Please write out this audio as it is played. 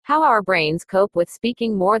How our brains cope with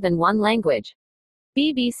speaking more than one language.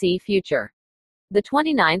 BBC Future. The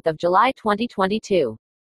 29th of July 2022.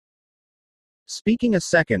 Speaking a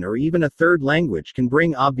second or even a third language can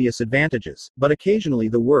bring obvious advantages, but occasionally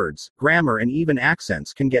the words, grammar, and even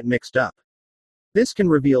accents can get mixed up. This can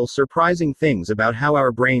reveal surprising things about how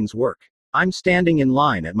our brains work. I'm standing in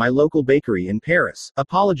line at my local bakery in Paris,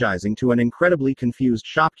 apologizing to an incredibly confused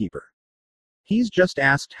shopkeeper. He's just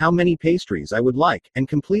asked how many pastries I would like, and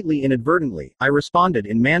completely inadvertently, I responded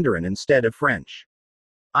in Mandarin instead of French.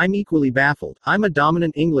 I'm equally baffled. I'm a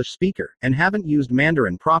dominant English speaker, and haven't used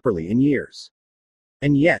Mandarin properly in years.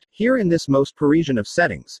 And yet, here in this most Parisian of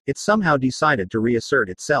settings, it somehow decided to reassert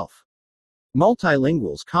itself.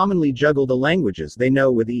 Multilinguals commonly juggle the languages they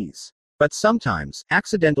know with ease. But sometimes,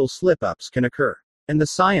 accidental slip-ups can occur. And the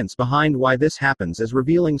science behind why this happens is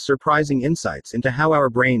revealing surprising insights into how our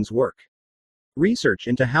brains work. Research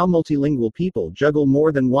into how multilingual people juggle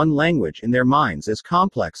more than one language in their minds is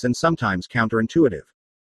complex and sometimes counterintuitive.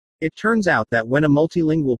 It turns out that when a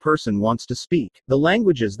multilingual person wants to speak, the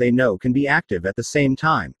languages they know can be active at the same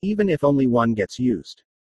time, even if only one gets used.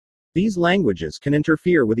 These languages can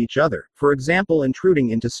interfere with each other, for example,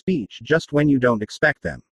 intruding into speech just when you don't expect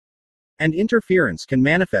them. And interference can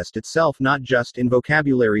manifest itself not just in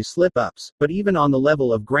vocabulary slip-ups, but even on the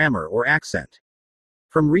level of grammar or accent.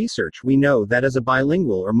 From research we know that as a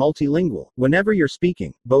bilingual or multilingual, whenever you're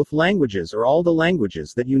speaking, both languages or all the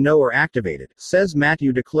languages that you know are activated, says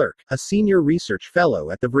Mathieu de Clercq, a senior research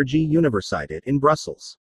fellow at the Vrije Universiteit in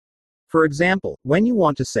Brussels. For example, when you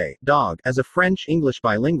want to say dog as a French-English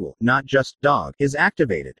bilingual, not just dog is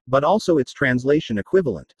activated, but also its translation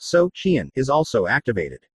equivalent, so chien is also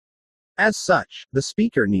activated. As such, the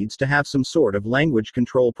speaker needs to have some sort of language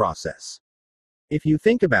control process. If you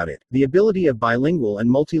think about it, the ability of bilingual and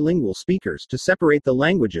multilingual speakers to separate the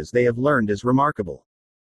languages they have learned is remarkable.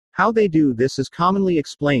 How they do this is commonly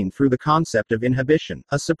explained through the concept of inhibition,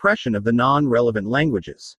 a suppression of the non-relevant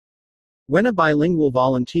languages. When a bilingual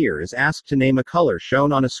volunteer is asked to name a color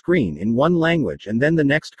shown on a screen in one language and then the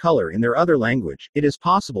next color in their other language, it is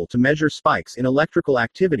possible to measure spikes in electrical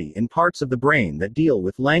activity in parts of the brain that deal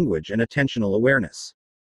with language and attentional awareness.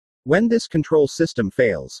 When this control system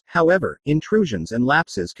fails, however, intrusions and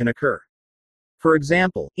lapses can occur. For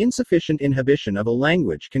example, insufficient inhibition of a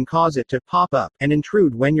language can cause it to pop up and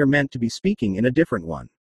intrude when you're meant to be speaking in a different one.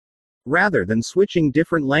 Rather than switching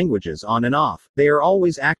different languages on and off, they are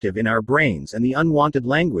always active in our brains and the unwanted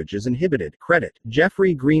language is inhibited. Credit,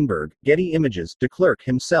 Jeffrey Greenberg, Getty Images. De Clercq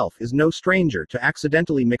himself is no stranger to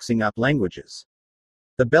accidentally mixing up languages.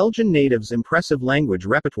 The Belgian native's impressive language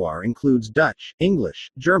repertoire includes Dutch,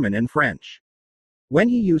 English, German and French. When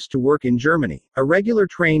he used to work in Germany, a regular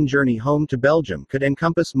train journey home to Belgium could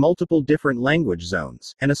encompass multiple different language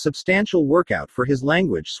zones, and a substantial workout for his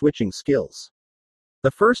language switching skills.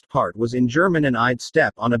 The first part was in German and I'd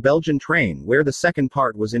step on a Belgian train where the second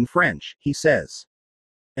part was in French, he says.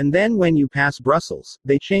 And then when you pass Brussels,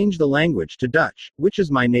 they change the language to Dutch, which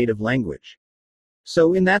is my native language.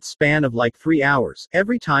 So in that span of like 3 hours,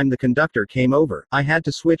 every time the conductor came over, I had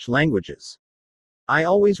to switch languages. I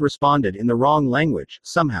always responded in the wrong language,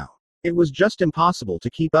 somehow. It was just impossible to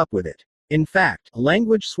keep up with it. In fact,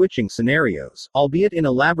 language switching scenarios, albeit in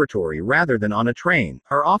a laboratory rather than on a train,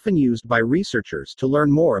 are often used by researchers to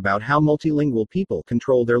learn more about how multilingual people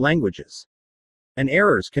control their languages. And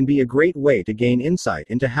errors can be a great way to gain insight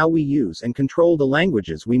into how we use and control the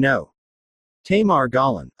languages we know. Tamar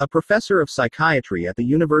Golan, a professor of psychiatry at the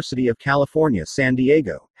University of California, San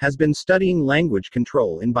Diego, has been studying language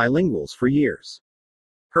control in bilinguals for years.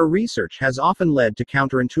 Her research has often led to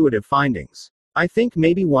counterintuitive findings. I think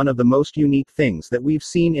maybe one of the most unique things that we've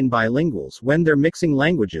seen in bilinguals when they're mixing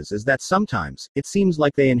languages is that sometimes, it seems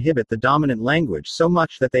like they inhibit the dominant language so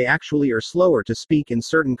much that they actually are slower to speak in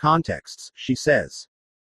certain contexts, she says.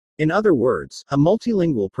 In other words, a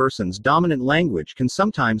multilingual person's dominant language can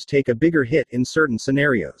sometimes take a bigger hit in certain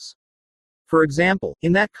scenarios. For example,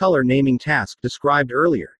 in that color naming task described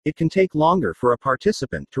earlier, it can take longer for a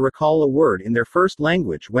participant to recall a word in their first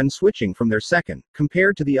language when switching from their second,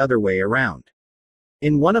 compared to the other way around.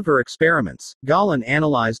 In one of her experiments, Golan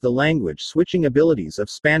analyzed the language switching abilities of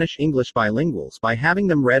Spanish-English bilinguals by having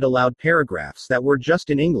them read aloud paragraphs that were just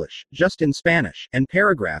in English, just in Spanish, and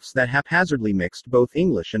paragraphs that haphazardly mixed both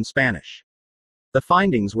English and Spanish. The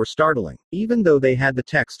findings were startling. Even though they had the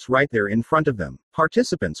texts right there in front of them,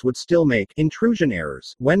 participants would still make intrusion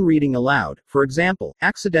errors when reading aloud, for example,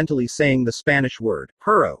 accidentally saying the Spanish word,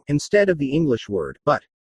 perro, instead of the English word, but.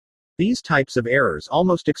 These types of errors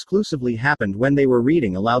almost exclusively happened when they were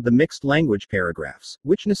reading aloud the mixed language paragraphs,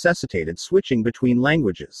 which necessitated switching between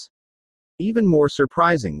languages. Even more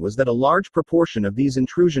surprising was that a large proportion of these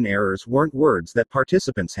intrusion errors weren't words that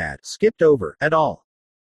participants had skipped over at all.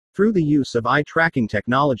 Through the use of eye tracking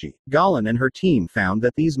technology, Gallen and her team found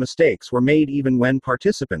that these mistakes were made even when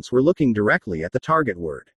participants were looking directly at the target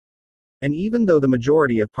word. And even though the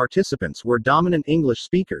majority of participants were dominant English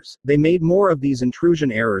speakers, they made more of these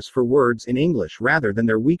intrusion errors for words in English rather than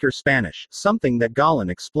their weaker Spanish, something that Gallen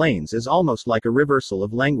explains is almost like a reversal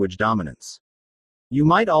of language dominance. You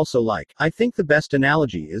might also I think the best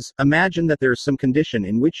analogy is, imagine that there's some condition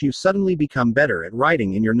in which you suddenly become better at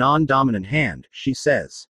writing in your non-dominant hand, she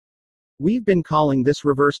says. We've been calling this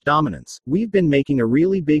reversed dominance. We've been making a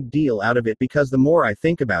really big deal out of it because the more I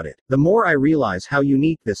think about it, the more I realize how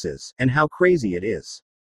unique this is, and how crazy it is.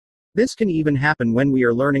 This can even happen when we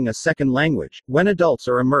are learning a second language. When adults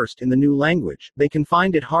are immersed in the new language, they can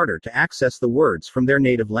find it harder to access the words from their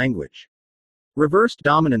native language. Reversed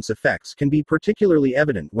dominance effects can be particularly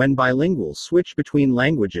evident when bilinguals switch between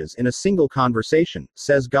languages in a single conversation,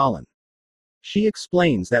 says Gallen. She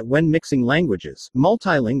explains that when mixing languages,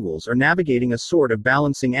 multilinguals are navigating a sort of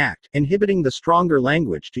balancing act, inhibiting the stronger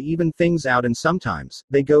language to even things out, and sometimes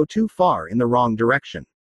they go too far in the wrong direction.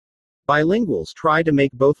 Bilinguals try to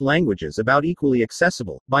make both languages about equally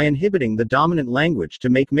accessible, by inhibiting the dominant language to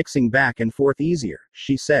make mixing back and forth easier,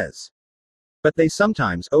 she says. But they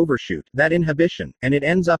sometimes overshoot that inhibition, and it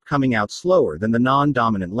ends up coming out slower than the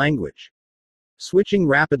non-dominant language. Switching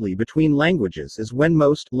rapidly between languages is when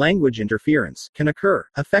most language interference can occur,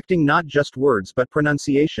 affecting not just words but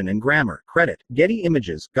pronunciation and grammar. Credit Getty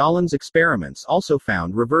Images. Gallen's experiments also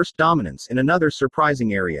found reversed dominance in another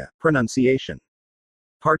surprising area, pronunciation.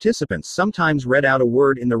 Participants sometimes read out a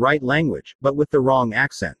word in the right language, but with the wrong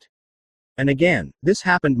accent. And again, this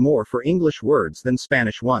happened more for English words than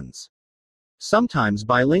Spanish ones. Sometimes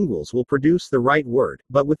bilinguals will produce the right word,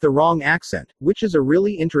 but with the wrong accent, which is a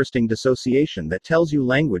really interesting dissociation that tells you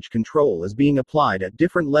language control is being applied at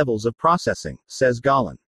different levels of processing, says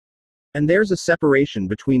Gallen. And there's a separation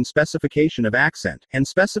between specification of accent, and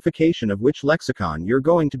specification of which lexicon you're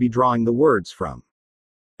going to be drawing the words from.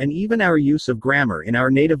 And even our use of grammar in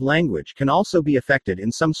our native language can also be affected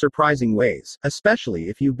in some surprising ways, especially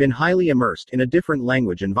if you've been highly immersed in a different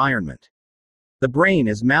language environment. The brain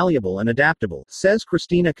is malleable and adaptable, says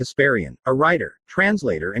Christina Kasparian, a writer,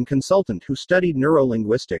 translator and consultant who studied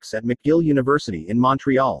neurolinguistics at McGill University in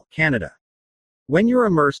Montreal, Canada. When you're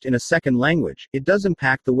immersed in a second language, it does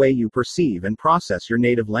impact the way you perceive and process your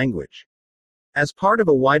native language. As part of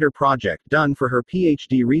a wider project done for her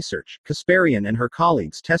PhD research, Kasparian and her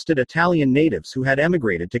colleagues tested Italian natives who had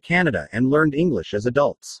emigrated to Canada and learned English as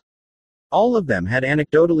adults. All of them had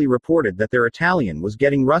anecdotally reported that their Italian was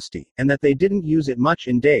getting rusty, and that they didn't use it much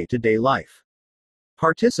in day-to-day life.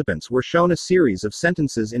 Participants were shown a series of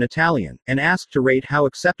sentences in Italian, and asked to rate how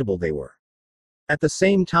acceptable they were. At the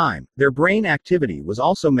same time, their brain activity was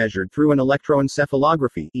also measured through an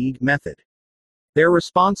electroencephalography (EEG) method. Their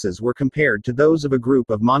responses were compared to those of a group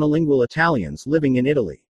of monolingual Italians living in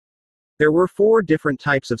Italy. There were 4 different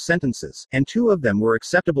types of sentences, and 2 of them were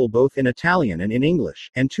acceptable both in Italian and in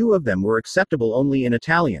English, and 2 of them were acceptable only in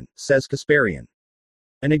Italian, says Kasparian.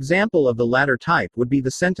 An example of the latter type would be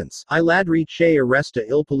the sentence, I ladri che arresta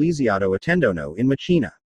il poliziotto attendono in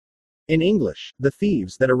macchina. In English, the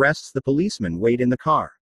thieves that arrests the policeman wait in the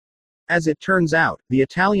car. As it turns out, the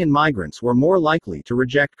Italian migrants were more likely to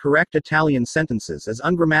reject correct Italian sentences as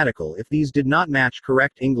ungrammatical if these did not match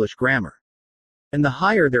correct English grammar. And the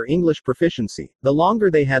higher their English proficiency, the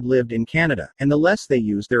longer they had lived in Canada, and the less they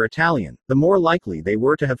used their Italian, the more likely they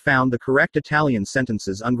were to have found the correct Italian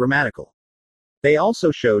sentences ungrammatical. They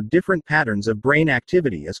also showed different patterns of brain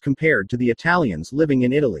activity as compared to the Italians living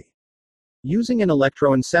in Italy. Using an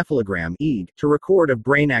electroencephalogram (EEG) to record of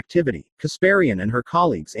brain activity, Kasparian and her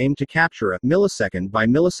colleagues aimed to capture a millisecond by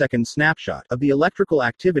millisecond snapshot of the electrical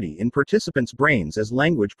activity in participants' brains as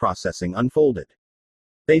language processing unfolded.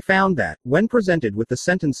 They found that, when presented with the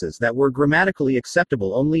sentences that were grammatically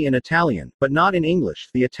acceptable only in Italian, but not in English,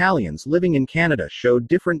 the Italians living in Canada showed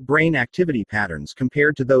different brain activity patterns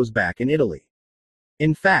compared to those back in Italy.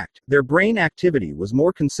 In fact, their brain activity was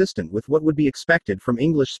more consistent with what would be expected from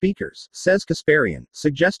English speakers, says Kasparian,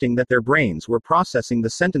 suggesting that their brains were processing the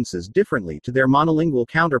sentences differently to their monolingual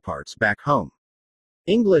counterparts back home.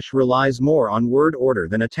 English relies more on word order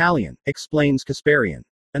than Italian, explains Kasparian.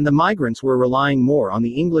 And the migrants were relying more on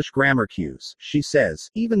the English grammar cues, she says,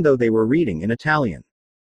 even though they were reading in Italian.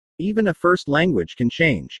 Even a first language can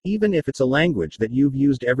change, even if it's a language that you've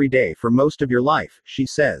used every day for most of your life, she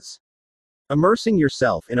says. Immersing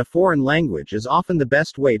yourself in a foreign language is often the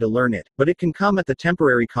best way to learn it, but it can come at the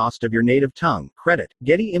temporary cost of your native tongue. Credit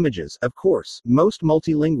Getty Images. Of course, most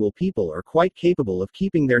multilingual people are quite capable of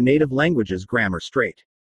keeping their native language's grammar straight.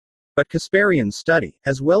 But Kasparian's study,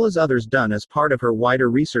 as well as others done as part of her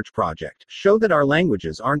wider research project, show that our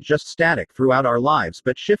languages aren't just static throughout our lives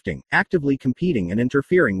but shifting, actively competing and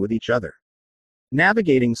interfering with each other.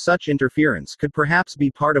 Navigating such interference could perhaps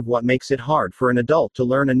be part of what makes it hard for an adult to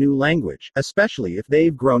learn a new language, especially if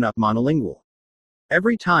they've grown up monolingual.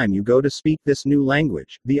 Every time you go to speak this new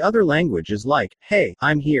language, the other language is like, "Hey,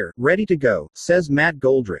 I'm here, ready to go," says Matt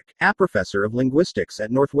Goldrick, a professor of linguistics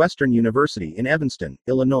at Northwestern University in Evanston,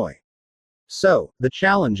 Illinois. So, the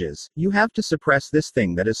challenge is, you have to suppress this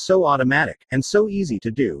thing that is so automatic, and so easy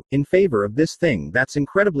to do, in favor of this thing that's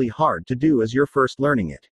incredibly hard to do as you're first learning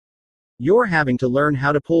it. You're having to learn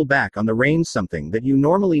how to pull back on the reins, something that you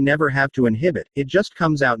normally never have to inhibit. It just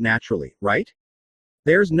comes out naturally, right?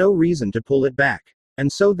 There's no reason to pull it back.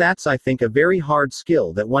 And so that's, I think, a very hard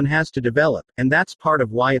skill that one has to develop, and that's part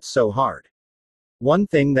of why it's so hard. One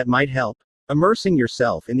thing that might help: immersing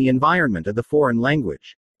yourself in the environment of the foreign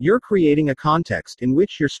language. You're creating a context in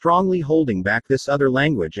which you're strongly holding back this other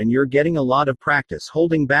language, and you're getting a lot of practice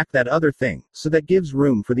holding back that other thing, so that gives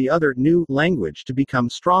room for the other, new, language to become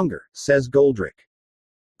stronger, says Goldrick.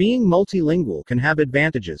 Being multilingual can have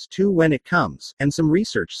advantages too when it comes, and some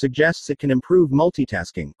research suggests it can improve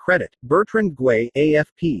multitasking. Credit Bertrand Guay,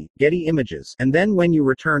 AFP, Getty Images. And then when you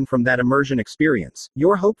return from that immersion experience,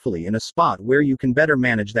 you're hopefully in a spot where you can better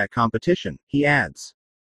manage that competition, he adds.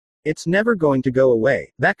 It's never going to go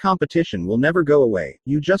away. That competition will never go away.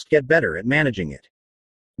 You just get better at managing it.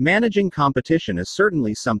 Managing competition is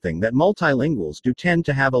certainly something that multilinguals do tend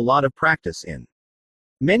to have a lot of practice in.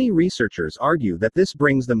 Many researchers argue that this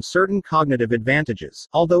brings them certain cognitive advantages,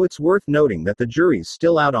 although it's worth noting that the jury's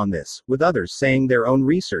still out on this, with others saying their own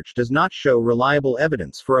research does not show reliable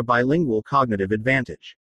evidence for a bilingual cognitive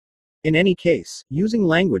advantage. In any case, using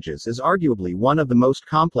languages is arguably one of the most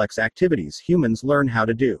complex activities humans learn how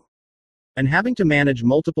to do. And having to manage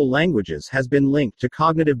multiple languages has been linked to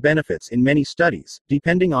cognitive benefits in many studies,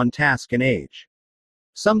 depending on task and age.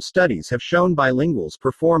 Some studies have shown bilinguals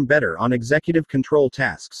perform better on executive control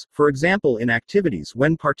tasks, for example in activities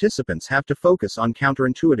when participants have to focus on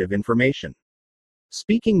counterintuitive information.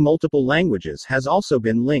 Speaking multiple languages has also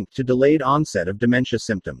been linked to delayed onset of dementia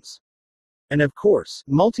symptoms. And of course,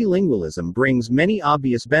 multilingualism brings many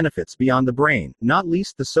obvious benefits beyond the brain, not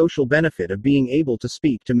least the social benefit of being able to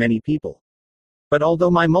speak to many people. But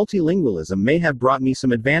although my multilingualism may have brought me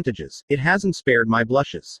some advantages, it hasn't spared my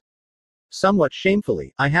blushes. Somewhat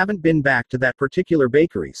shamefully, I haven't been back to that particular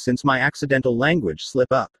bakery since my accidental language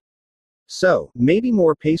slip-up. So, maybe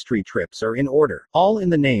more pastry trips are in order, all in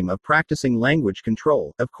the name of practicing language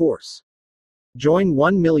control, of course. Join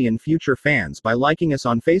 1 million future fans by liking us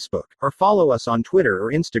on Facebook, or follow us on Twitter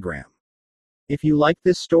or Instagram. If you like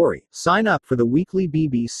this story, sign up for the weekly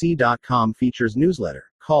BBC.com features newsletter,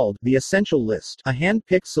 called The Essential List, a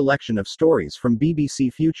hand-picked selection of stories from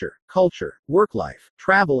BBC Future, culture, work life,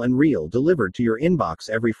 travel and real delivered to your inbox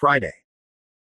every Friday.